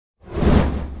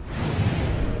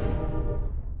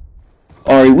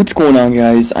Alright, what's going on,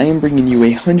 guys? I am bringing you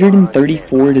a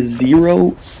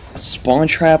 134-0 spawn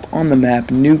trap on the map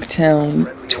Nuketown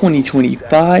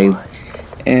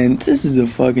 2025, and this is a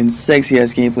fucking sexy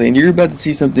ass gameplay, and you're about to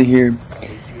see something here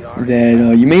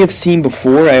that you may have seen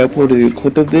before. I uploaded a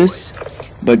clip of this,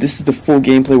 but this is the full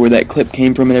gameplay where that clip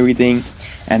came from and everything,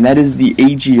 and that is the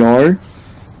AGR.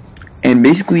 And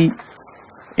basically,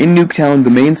 in Nuketown, the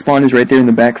main spawn is right there in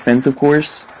the back fence, of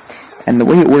course. And the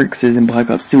way it works is in Black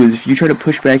Ops 2 is if you try to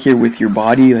push back here with your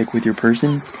body, like with your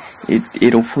person,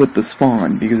 it'll flip the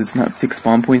spawn because it's not fixed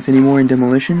spawn points anymore in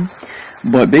Demolition.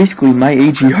 But basically, my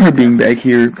AGR being back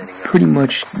here, pretty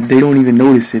much they don't even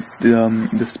notice it.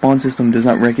 The spawn system does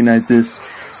not recognize this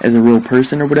as a real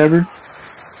person or whatever.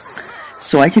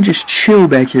 So I can just chill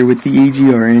back here with the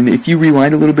AGR, and if you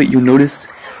rewind a little bit, you'll notice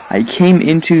I came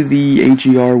into the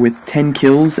AGR with 10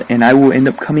 kills, and I will end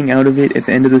up coming out of it at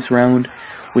the end of this round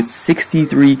with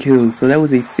 63 kills. So that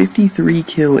was a 53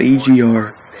 kill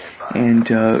AGR, and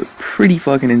pretty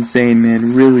fucking insane,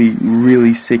 man.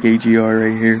 Really sick AGR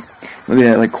right here. Look at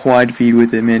that, like quad feed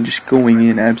with it, man, just going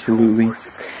in absolutely.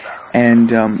 And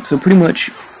so pretty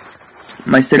much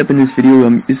my setup in this video,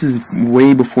 this is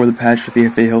way before the patch with the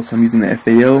FAL, so I'm using the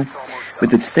FAL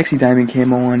with the sexy diamond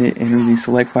camo on it, and using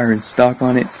select fire and stock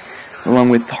on it, along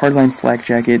with hardline flak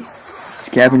jacket,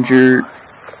 scavenger,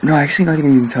 no, actually not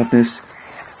even using toughness,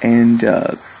 and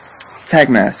tag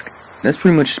mask. That's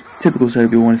pretty much typical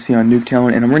setup you want to see on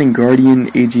Nuketown. And I'm running Guardian,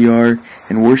 AGR,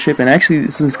 and Warship. And actually,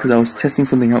 this is because I was testing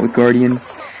something out with Guardian,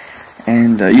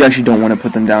 and you actually don't want to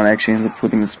put them down. Actually, end up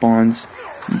flipping the spawns.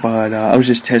 But I was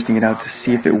just testing it out to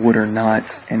see if it would or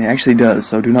not, and it actually does.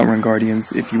 So do not run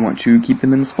Guardians if you want to keep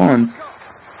them in the spawns.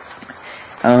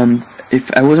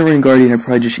 If I wasn't running Guardian, I'd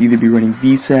probably just either be running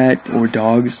VSAT or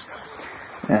Dogs.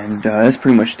 And that's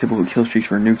pretty much typical kill streaks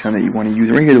for Nuketown that you want to use.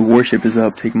 And right here, the Warship is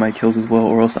up, taking my kills as well,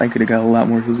 or else I could have got a lot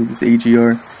more kills with this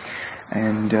AGR.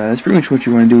 And that's pretty much what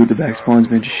you want to do with the back spawns,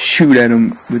 man. Just shoot at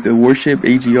them with the Warship,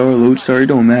 AGR, Lodestar, it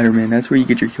don't matter, man. That's where you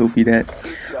get your kill feed at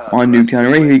on Nuketown.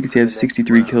 And right here, you can see I have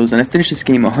 63 kills, and I finished this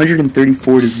game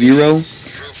 134-0.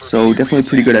 So definitely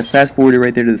pretty good. I fast forwarded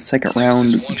right there to the second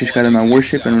round. Just got on my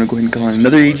Warship, and I'm gonna go ahead and call on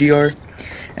another AGR.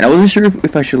 And I wasn't sure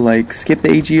if I should like skip the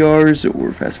AGRs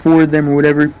or fast forward them or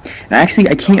whatever. And actually,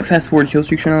 I can't fast forward kill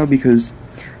streaks right now because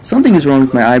something is wrong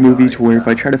with my iMovie to where if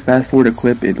I try to fast forward a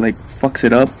clip, it like fucks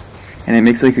it up and it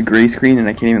makes like a gray screen and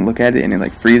I can't even look at it and it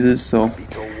like freezes. So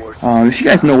if you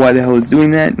guys know why the hell it's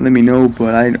doing that, let me know.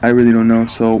 But I really don't know.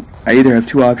 So I either have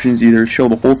two options: either show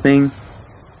the whole thing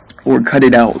or cut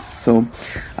it out. So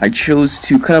I chose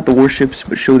to cut out the Warships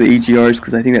but show the AGRs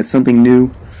because I think that's something new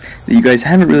that you guys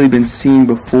haven't really been seeing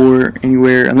before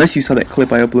anywhere, unless you saw that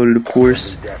clip I uploaded, of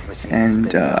course.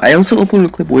 And I also uploaded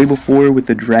a clip way before with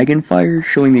the dragon fire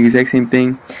showing the exact same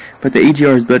thing, but the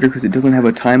AGR is better because it doesn't have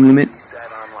a time limit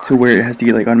to where it has to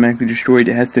get like automatically destroyed.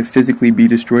 It has to physically be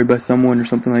destroyed by someone or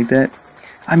something like that.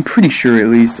 I'm pretty sure, at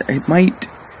least. It might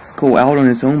go out on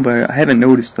its own, but I haven't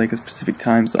noticed like a specific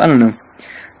time, so I don't know.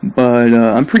 But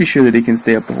I'm pretty sure that it can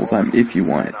stay up the whole time if you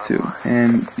want it to.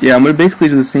 And yeah, I'm going to basically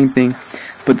do the same thing.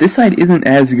 But this side isn't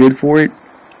as good for it.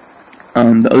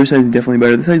 The other side is definitely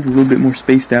better. This side is a little bit more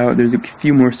spaced out. There's a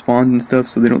few more spawns and stuff,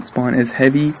 so they don't spawn as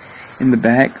heavy in the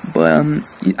back. But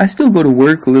I still go to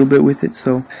work a little bit with it,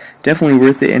 so definitely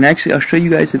worth it. And actually, I'll show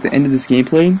you guys at the end of this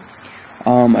gameplay.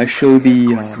 I show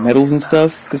the medals and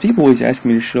stuff, because people always ask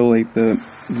me to show like the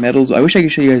medals. I wish I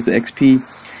could show you guys the XP,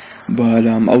 but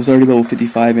I was already level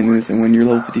 55 in this, and when you're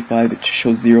level 55, it just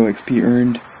shows 0 XP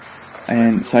earned.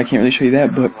 And so I can't really show you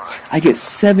that, but I get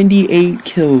 78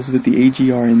 kills with the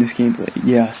AGR in this gameplay.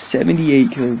 Yeah,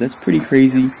 78 kills. That's pretty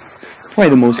crazy.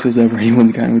 Probably the most kills ever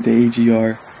anyone's gotten with the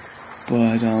AGR.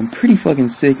 But pretty fucking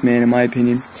sick, man, in my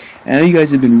opinion. And I know you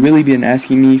guys have really been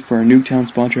asking me for a Nuketown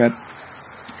spawn trap,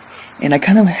 and I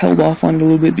kind of held off on it a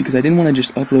little bit because I didn't want to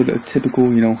just upload a typical,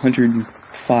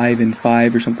 105 and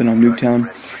 5 or something on Nuketown,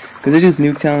 because it is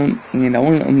Nuketown, and I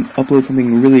want to upload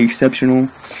something really exceptional.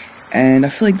 And I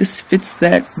feel like this fits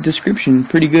that description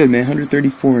pretty good, man.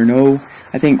 134-0.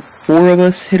 I think 4 of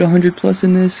us hit 100 plus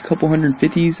in this, a couple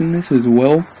 150s in this as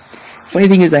well. Funny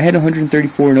thing is, I had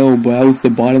 134-0, but I was the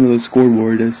bottom of the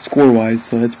scoreboard score-wise,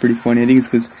 so that's pretty funny. I think it's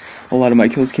because a lot of my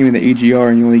kills came in the AGR,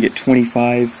 and you only get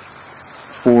 25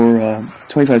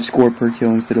 score per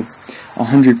kill instead of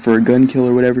 100 for a gun kill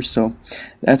or whatever. So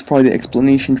that's probably the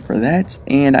explanation for that.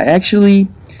 And I actually,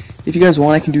 if you guys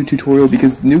want, I can do a tutorial,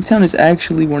 because Nuketown is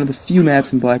actually one of the few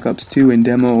maps in Black Ops 2 and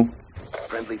Demo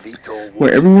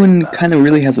where everyone kind of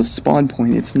really has a spawn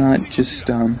point. It's not just,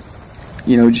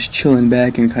 just chilling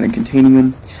back and kind of containing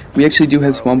them. we actually do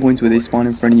have spawn points where they spawn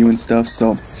in front of you and stuff.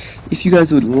 So if you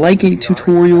guys would like a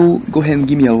tutorial, go ahead and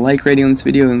give me a like rating on this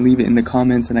video and leave it in the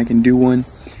comments and I can do one.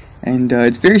 And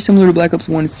it's very similar to Black Ops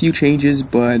 1, few changes,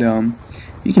 but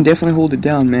you can definitely hold it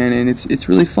down, man, and it's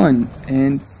really fun.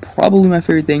 And probably my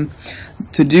favorite thing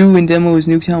to do in demo is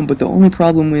Nuketown, but the only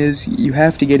problem is you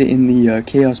have to get it in the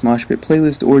Chaos Mosh Pit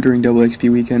playlist or during Double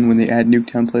XP weekend when they add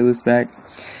Nuketown playlist back.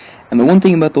 And the one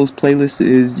thing about those playlists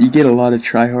is you get a lot of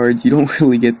tryhards. You don't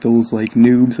really get those like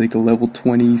noobs, like the level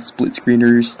 20 split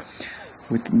screeners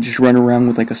with just run around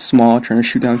with like a small trying to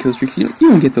shoot down kill streaks. You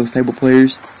don't get those type of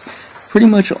players. Pretty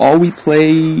much all we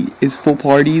play is full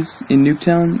parties in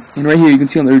Nuketown, and right here you can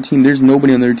see on the other team, there's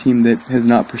nobody on their team that has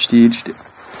not prestiged.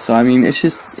 So I mean,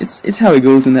 it's how it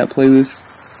goes in that playlist.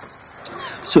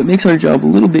 So it makes our job a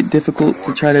little bit difficult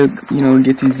to try to, you know,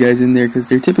 get these guys in there, because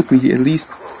they're typically at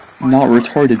least not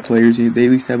retarded players. They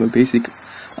at least have a basic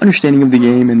understanding of the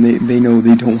game, and they know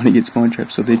they don't want to get spawn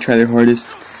trapped, so they try their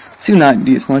hardest to not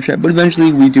get spawn trapped. But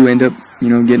eventually we do end up, you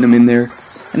know, getting them in there,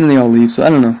 and then they all leave. So I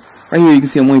don't know. Right here you can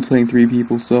see I'm only playing 3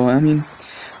 people, so I mean,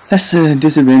 that's the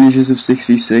disadvantages of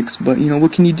 6v6, but you know,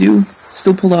 what can you do?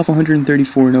 Still pulled off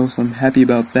 134-0, so I'm happy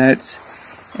about that.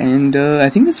 And I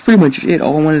think that's pretty much it.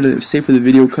 All I wanted to say for the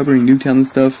video covering Nuketown and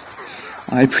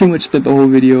stuff. I pretty much split the whole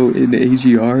video into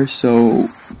AGR, so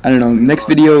I don't know, next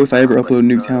video, if I ever upload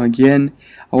Nuketown again,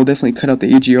 I will definitely cut out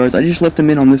the AGRs. I just left them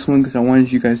in on this one because I wanted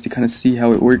you guys to kind of see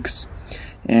how it works.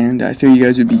 And I feel you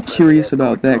guys would be curious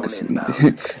about that, because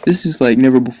this is like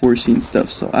never before seen stuff,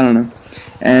 so I don't know.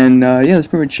 And yeah, that's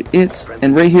pretty much it.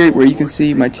 And right here where you can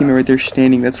see my teammate right there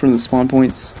standing, that's one of the spawn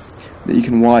points that you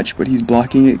can watch, but he's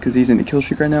blocking it because he's in a kill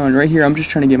streak right now. And right here I'm just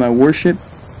trying to get my warship,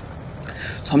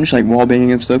 so I'm just like wall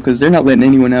banging and stuff, because they're not letting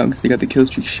anyone out because they got the kill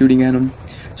streak shooting at them.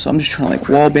 So I'm just trying to like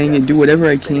wall bang it, do whatever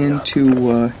I can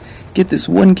to get this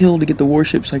one kill to get the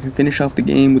warship so I can finish off the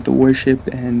game with the warship,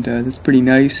 and that's pretty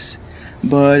nice.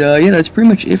 But yeah, that's pretty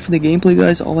much it for the gameplay,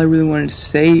 guys. All I really wanted to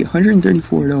say,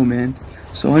 134-0, man.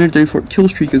 So 134 kill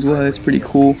streak as well, that's pretty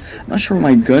cool. Not sure what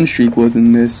my gun streak was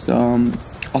in this.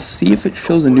 I'll see if it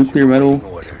shows a nuclear medal,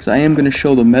 because I am going to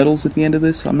show the medals at the end of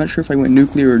this, so I'm not sure if I went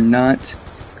nuclear or not.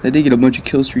 I did get a bunch of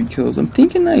kill streak kills. I'm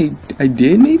thinking I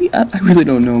did, maybe? I really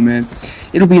don't know, man.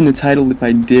 It'll be in the title if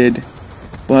I did.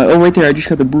 But, oh, right there, I just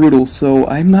got the brutal, so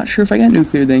I'm not sure if I got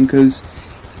nuclear then, because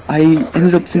I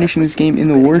ended up finishing this game in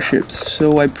the warships,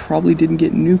 so I probably didn't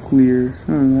get nuclear.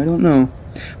 I don't know.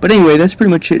 But anyway, that's pretty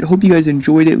much it. Hope you guys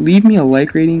enjoyed it. Leave me a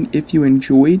like rating if you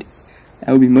enjoyed.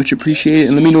 That would be much appreciated.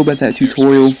 And let me know about that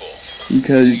tutorial,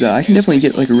 because I can definitely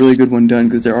get like a really good one done,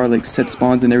 because there are like set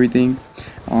spawns and everything.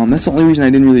 That's the only reason I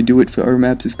didn't really do it for our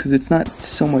maps, is because it's not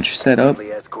so much set up.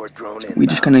 We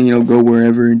just kind of, you know, go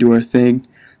wherever and do our thing.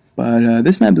 But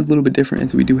this map is a little bit different,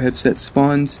 as we do have set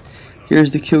spawns.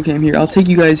 Here's the kill cam here. I'll take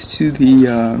you guys to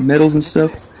the medals and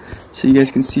stuff, so you guys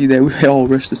can see that we all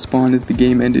rushed the spawn as the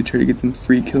game ended, try to get some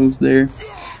free kills there.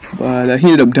 But he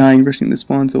ended up dying rushing the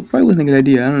spawn, so probably wasn't a good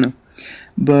idea, I don't know.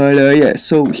 But yeah,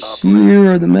 so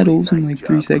here are the medals in like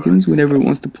 3 seconds, whenever it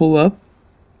wants to pull up.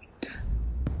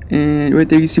 And right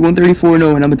there you see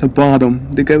 134-0, and I'm at the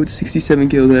bottom. The guy with 67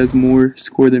 kills has more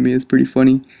score than me. It's pretty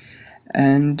funny.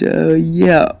 And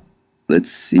yeah, let's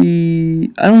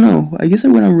see, I don't know, I guess I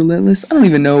went on Relentless, I don't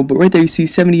even know, but right there you see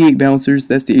 78 bouncers,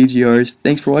 that's the AGRs.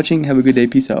 Thanks for watching, have a good day,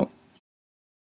 peace out.